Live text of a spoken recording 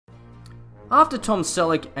After Tom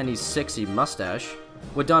Selleck and his sexy mustache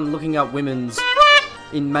were done looking up women's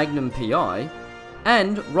in Magnum PI,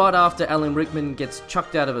 and right after Alan Rickman gets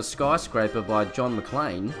chucked out of a skyscraper by John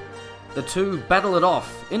McLane, the two battle it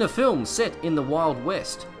off in a film set in the Wild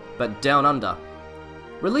West, but down under.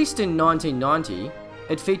 Released in 1990,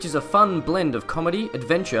 it features a fun blend of comedy,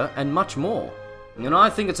 adventure, and much more. And I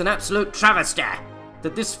think it's an absolute travesty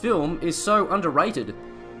that this film is so underrated.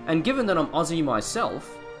 And given that I'm Aussie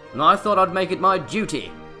myself, I thought I'd make it my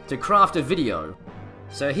duty to craft a video.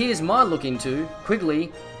 So here's my look into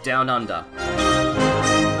Quigley Down Under.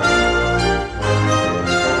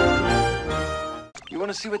 You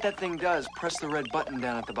want to see what that thing does? Press the red button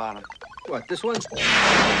down at the bottom. What, this one?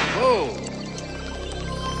 Whoa!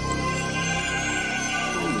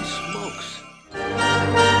 Holy smokes.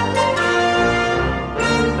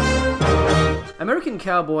 American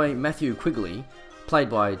cowboy Matthew Quigley, played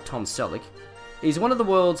by Tom Selleck, is one of the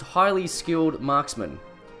world's highly skilled marksmen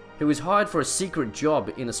who is hired for a secret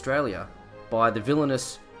job in Australia by the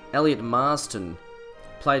villainous Elliot Marston,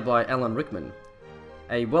 played by Alan Rickman,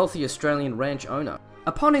 a wealthy Australian ranch owner.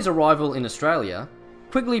 Upon his arrival in Australia,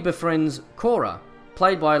 Quigley befriends Cora,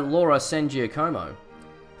 played by Laura San Giacomo,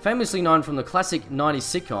 famously known from the classic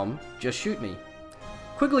 90s sitcom Just Shoot Me.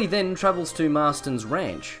 Quigley then travels to Marston's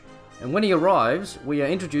ranch, and when he arrives, we are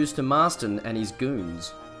introduced to Marston and his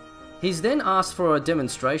goons. He's then asked for a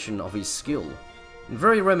demonstration of his skill.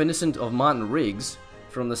 Very reminiscent of Martin Riggs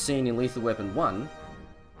from the scene in Lethal Weapon 1,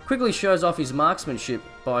 Quigley shows off his marksmanship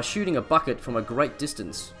by shooting a bucket from a great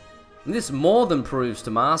distance. And this more than proves to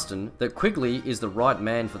Marston that Quigley is the right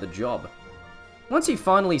man for the job. Once he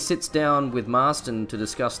finally sits down with Marston to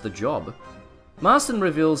discuss the job, Marston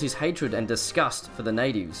reveals his hatred and disgust for the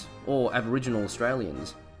natives, or Aboriginal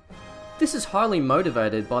Australians. This is highly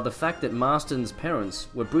motivated by the fact that Marston's parents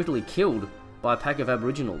were brutally killed by a pack of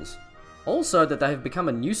Aboriginals. Also that they have become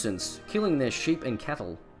a nuisance, killing their sheep and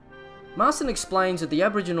cattle. Marston explains that the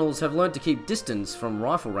Aboriginals have learned to keep distance from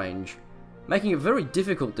rifle range, making it very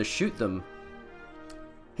difficult to shoot them.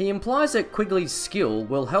 He implies that Quigley's skill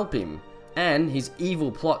will help him, and his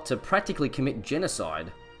evil plot to practically commit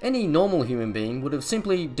genocide. Any normal human being would have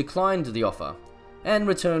simply declined the offer, and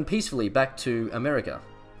returned peacefully back to America.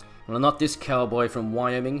 Well, not this cowboy from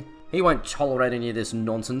Wyoming. He won't tolerate any of this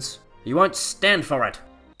nonsense. He won't stand for it.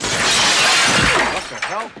 What the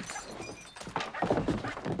hell?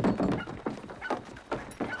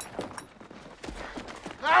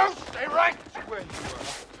 Now, stay right where you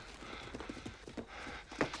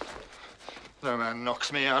are. No man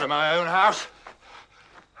knocks me out of my own house.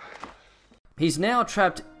 He's now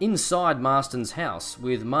trapped inside Marston's house,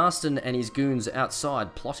 with Marston and his goons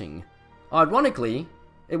outside plotting. Ironically,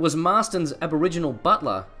 it was Marston's Aboriginal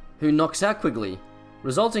butler who knocks out Quigley,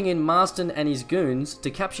 resulting in Marston and his goons to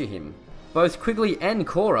capture him. Both Quigley and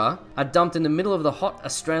Cora are dumped in the middle of the hot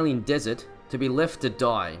Australian desert to be left to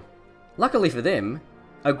die. Luckily for them,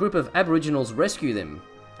 a group of Aboriginals rescue them,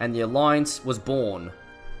 and the alliance was born.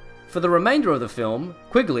 For the remainder of the film,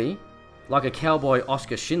 Quigley, like a cowboy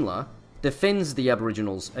Oscar Schindler, defends the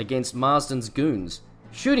Aboriginals against Marston's goons,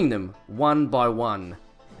 shooting them one by one,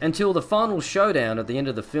 until the final showdown at the end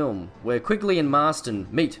of the film, where Quigley and Marston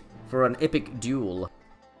meet for an epic duel.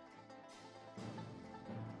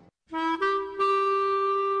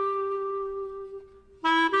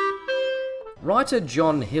 Writer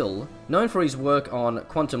John Hill, known for his work on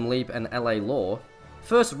Quantum Leap and LA Law,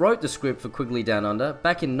 first wrote the script for Quigley Down Under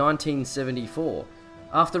back in 1974,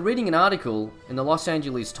 after reading an article in the Los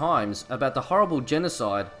Angeles Times about the horrible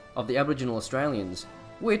genocide of the Aboriginal Australians,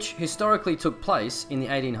 which historically took place in the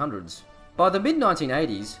 1800s. By the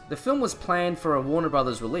mid-1980s, the film was planned for a Warner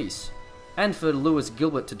Brothers release, and for Lewis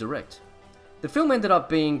Gilbert to direct. The film ended up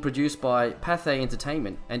being produced by Pathé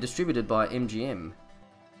Entertainment and distributed by MGM.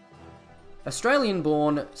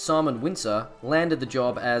 Australian-born Simon Windsor landed the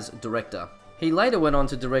job as director. He later went on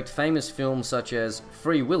to direct famous films such as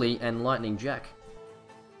Free Willy and Lightning Jack.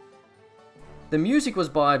 The music was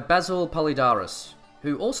by Basil Polydaris,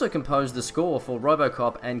 who also composed the score for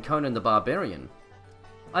RoboCop and Conan the Barbarian.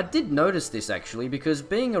 I did notice this actually because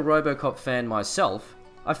being a RoboCop fan myself,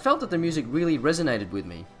 I felt that the music really resonated with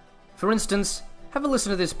me. For instance, have a listen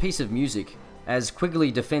to this piece of music as Quigley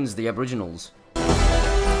defends the Aboriginals.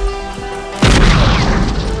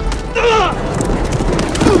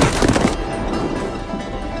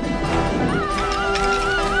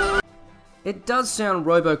 It does sound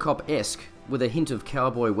RoboCop-esque with a hint of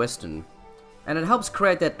cowboy western, and it helps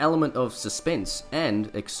create that element of suspense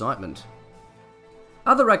and excitement.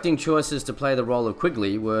 Other acting choices to play the role of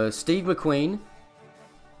Quigley were Steve McQueen,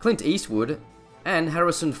 Clint Eastwood, and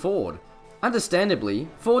Harrison Ford, Understandably,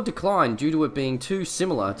 Ford declined due to it being too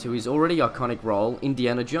similar to his already iconic role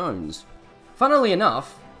Indiana Jones. Funnily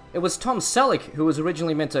enough, it was Tom Selleck who was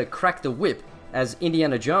originally meant to crack the whip as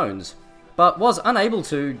Indiana Jones, but was unable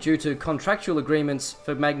to due to contractual agreements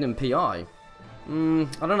for Magnum PI. I don't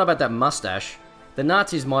know about that mustache. The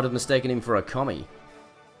Nazis might have mistaken him for a commie.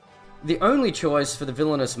 The only choice for the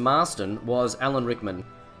villainous Marston was Alan Rickman.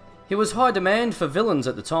 He was high demand for villains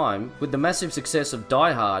at the time, with the massive success of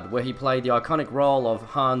Die Hard, where he played the iconic role of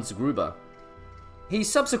Hans Gruber. He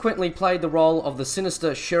subsequently played the role of the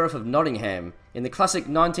sinister Sheriff of Nottingham in the classic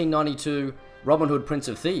 1992 Robin Hood Prince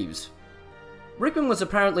of Thieves. Rickman was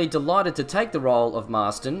apparently delighted to take the role of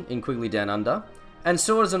Marston in Quigley Down Under, and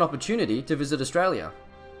saw it as an opportunity to visit Australia.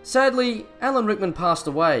 Sadly, Alan Rickman passed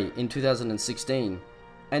away in 2016,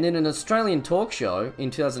 and in an Australian talk show in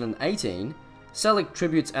 2018, Selleck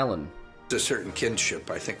tributes Alan. There's a certain kinship.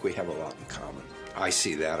 I think we have a lot in common. I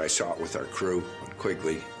see that. I saw it with our crew on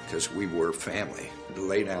Quigley, because we were family. The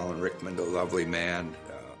late Alan Rickman, a lovely man.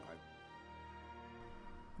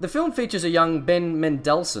 The film features a young Ben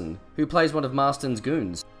Mendelsohn, who plays one of Marston's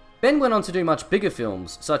goons. Ben went on to do much bigger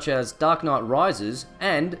films, such as Dark Knight Rises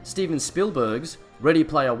and Steven Spielberg's Ready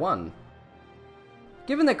Player One.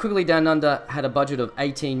 Given that Quigley Down Under had a budget of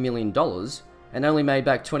 $18 million, and only made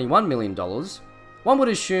back $21 million, one would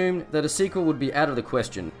assume that a sequel would be out of the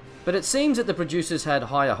question, but it seems that the producers had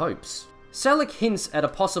higher hopes. Selleck hints at a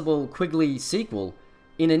possible Quigley sequel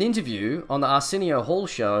in an interview on the Arsenio Hall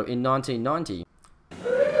show in 1990.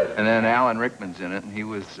 And then Alan Rickman's in it, and he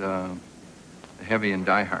was heavy in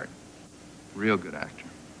Die Hard. Real good actor.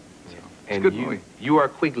 So, it's a good movie. You are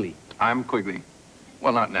Quigley. I'm Quigley.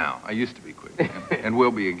 Well, not now. I used to be Quigley, and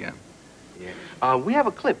will be again. Yeah. We have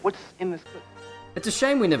a clip. What's in this clip? It's a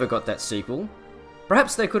shame we never got that sequel.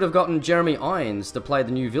 Perhaps they could have gotten Jeremy Irons to play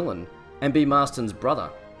the new villain and be Marston's brother.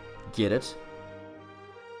 Get it?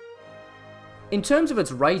 In terms of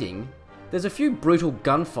its rating, there's a few brutal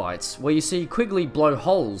gunfights where you see Quigley blow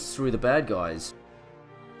holes through the bad guys.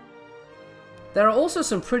 There are also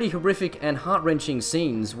some pretty horrific and heart-wrenching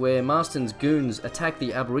scenes where Marston's goons attack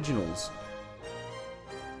the Aboriginals.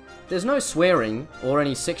 There's no swearing or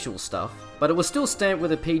any sexual stuff, but it was still stamped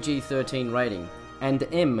with a PG-13 rating, and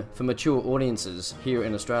M for mature audiences here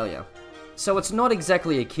in Australia. So it's not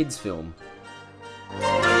exactly a kids' film.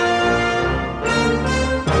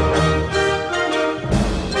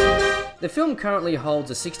 The film currently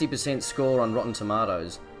holds a 60% score on Rotten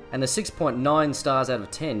Tomatoes, and a 6.9 stars out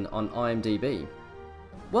of 10 on iMDb.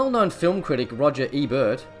 Well-known film critic Roger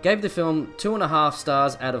Ebert gave the film 2.5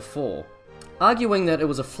 stars out of 4, arguing that it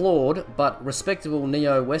was a flawed but respectable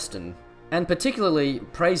neo-western, and particularly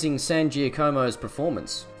praising San Giacomo's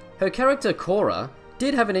performance. Her character Cora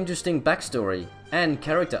did have an interesting backstory and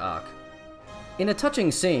character arc. In a touching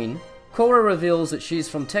scene, Cora reveals that she's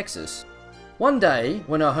from Texas. One day,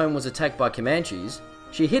 when her home was attacked by Comanches,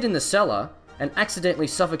 she hid in the cellar and accidentally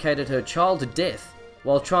suffocated her child to death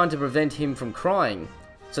while trying to prevent him from crying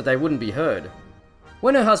so they wouldn't be heard.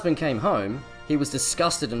 When her husband came home, he was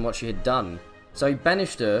disgusted in what she had done, so he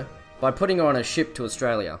banished her by putting her on a ship to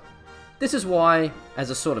Australia. This is why,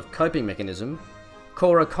 as a sort of coping mechanism,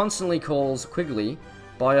 Cora constantly calls Quigley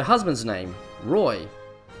by her husband's name, Roy.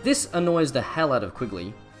 This annoys the hell out of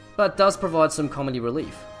Quigley, but does provide some comedy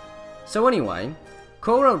relief. So anyway,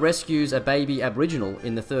 Cora rescues a baby Aboriginal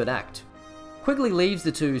in the third act. Quigley leaves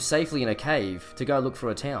the two safely in a cave to go look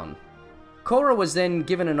for a town. Cora was then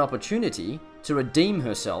given an opportunity to redeem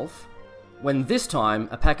herself, when this time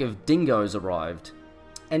a pack of dingoes arrived.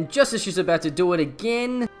 And just as she's about to do it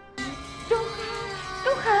again... Don't cry,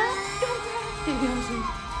 don't cry, don't cry. Daddy, I'm soon.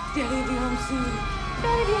 Daddy, I'm soon.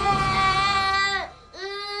 Daddy,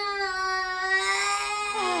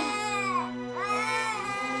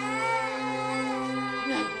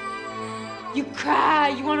 you cry,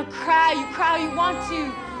 you want to cry, you cry, you want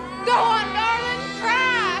to. Go on, darling,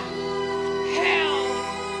 cry. Hell.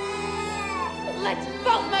 Let's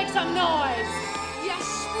both make some noise.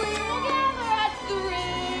 Yes, we will gather at the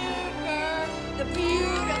river, the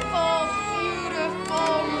beautiful,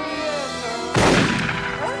 beautiful river.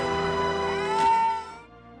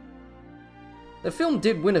 The film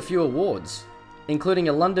did win a few awards, including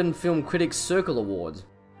a London Film Critics Circle Award.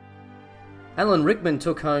 Alan Rickman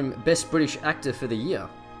took home Best British Actor for the year.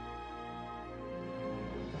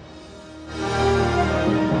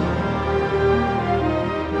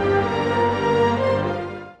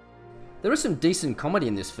 There is some decent comedy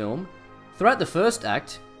in this film. Throughout the first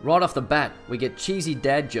act, right off the bat, we get cheesy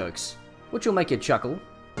dad jokes, which will make you chuckle.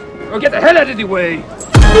 Oh, get the hell out of the way!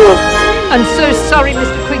 I'm so sorry,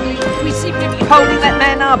 Mr. Quigley. We seem to be holding that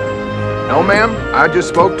man up. No, ma'am. I just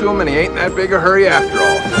spoke to him, and he ain't in that big a hurry after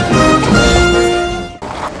all.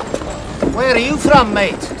 Where are you from,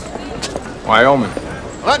 mate? Wyoming.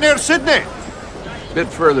 Right near Sydney. Bit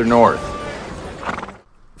further north.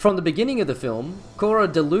 From the beginning of the film, Cora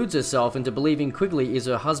deludes herself into believing Quigley is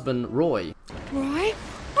her husband, Roy. Roy?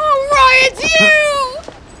 Oh, Roy, it's you!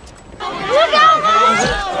 Look out, Mom!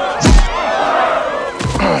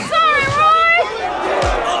 Sorry,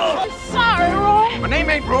 Roy! Sorry, Roy. My name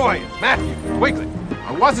ain't Roy. It's Matthew Quigley.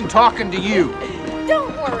 I wasn't talking to you.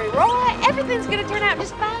 Don't worry, Roy. Everything's gonna turn out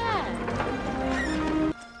just fine.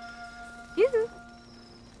 Yoo-hoo.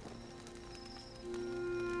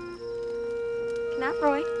 Good night,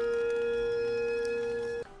 Roy.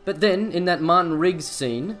 But then, in that Martin Riggs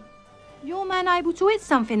scene... Your man able to hit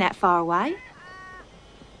something that far away?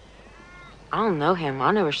 I don't know him.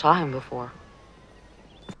 I never saw him before.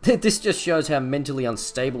 This just shows how mentally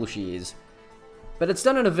unstable she is. But it's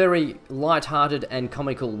done in a very light-hearted and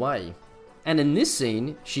comical way. And in this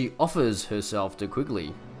scene, she offers herself to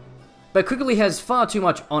Quigley. But Quigley has far too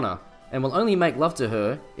much honour, and will only make love to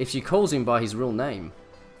her if she calls him by his real name.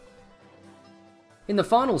 In the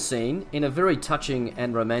final scene, in a very touching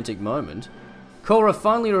and romantic moment, Cora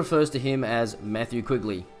finally refers to him as Matthew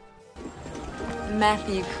Quigley.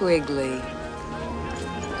 Matthew Quigley.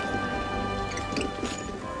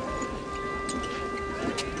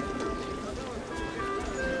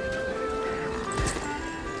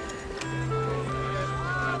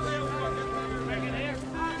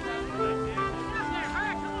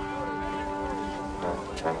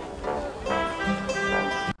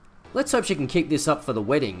 Let's hope she can keep this up for the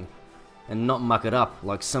wedding, and not muck it up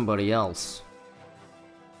like somebody else.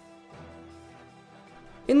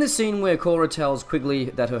 In the scene where Cora tells Quigley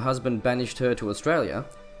that her husband banished her to Australia,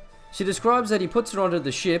 she describes that he puts her onto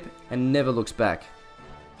the ship and never looks back.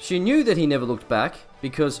 She knew that he never looked back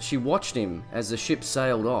because she watched him as the ship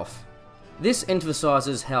sailed off. This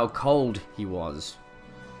emphasises how cold he was.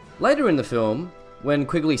 Later in the film, when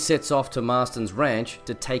Quigley sets off to Marston's ranch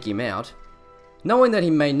to take him out, knowing that he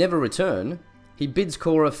may never return, he bids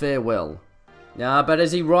Cora farewell. But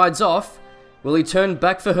as he rides off, will he turn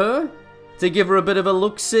back for her? To give her a bit of a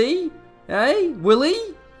look-see? Eh? Will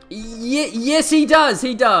he? Yes, he does,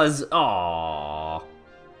 he does. Aww.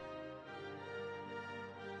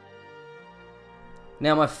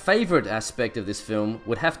 Now, my favourite aspect of this film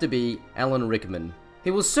would have to be Alan Rickman. He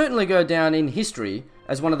will certainly go down in history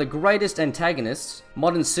as one of the greatest antagonists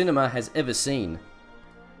modern cinema has ever seen.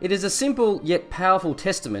 It is a simple yet powerful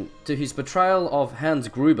testament to his portrayal of Hans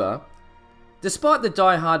Gruber. Despite the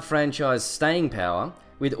Die Hard franchise staying power,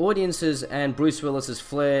 with audiences and Bruce Willis's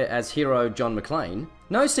flair as hero John McLane,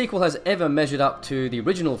 no sequel has ever measured up to the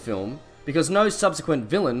original film because no subsequent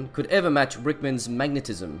villain could ever match Rickman's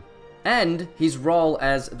magnetism, and his role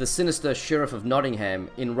as the sinister Sheriff of Nottingham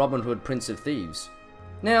in Robin Hood, Prince of Thieves.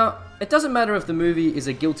 Now, it doesn't matter if the movie is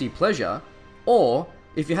a guilty pleasure, or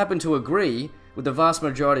if you happen to agree with the vast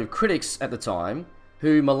majority of critics at the time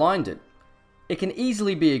who maligned it. It can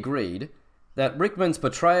easily be agreed that Rickman's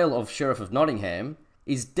portrayal of Sheriff of Nottingham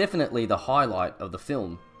is definitely the highlight of the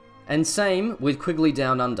film. And same with Quigley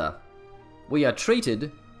Down Under. We are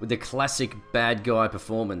treated with the classic bad guy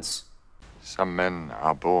performance. Some men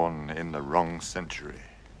are born in the wrong century.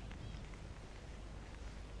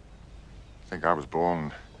 I think I was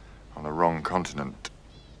born on the wrong continent.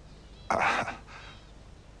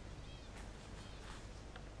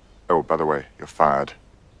 Oh, by the way, you're fired.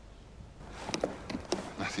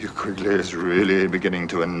 Matthew Quigley is really beginning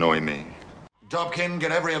to annoy me. Dobkin,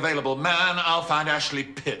 get every available man. I'll find Ashley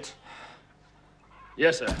Pitt.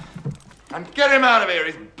 Yes, sir. And get him out of here.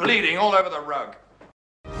 He's bleeding all over the rug.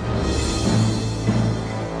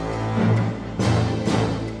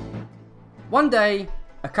 One day,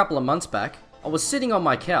 a couple of months back, I was sitting on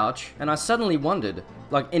my couch and I suddenly wondered,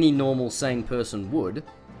 like any normal sane person would,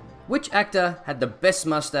 which actor had the best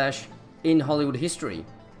mustache in Hollywood history.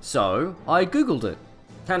 So, I googled it,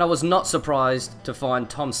 and I was not surprised to find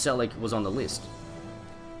Tom Selleck was on the list.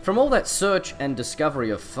 From all that search and discovery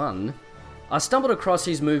of fun, I stumbled across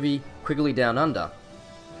his movie Quigley Down Under.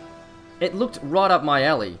 It looked right up my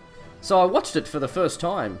alley, so I watched it for the first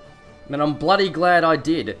time, and I'm bloody glad I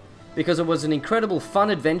did, because it was an incredible fun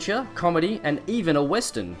adventure, comedy, and even a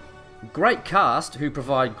western. Great cast who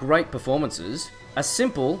provide great performances, a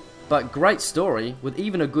simple but great story with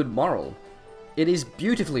even a good moral. It is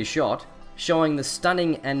beautifully shot, showing the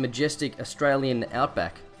stunning and majestic Australian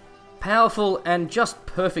outback. Powerful and just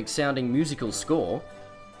perfect sounding musical score.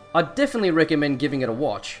 I'd definitely recommend giving it a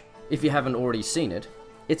watch if you haven't already seen it.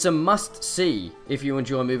 It's a must-see if you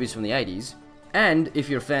enjoy movies from the 80s, and if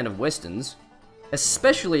you're a fan of westerns.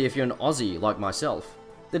 especially if you're an Aussie like myself.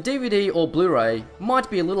 The DVD or Blu-ray might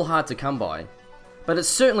be a little hard to come by, but it's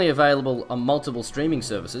certainly available on multiple streaming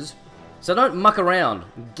services, so don't muck around,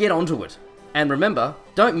 get onto it. And remember,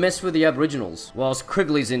 don't mess with the Aboriginals whilst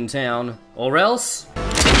Quigley's in town, or else...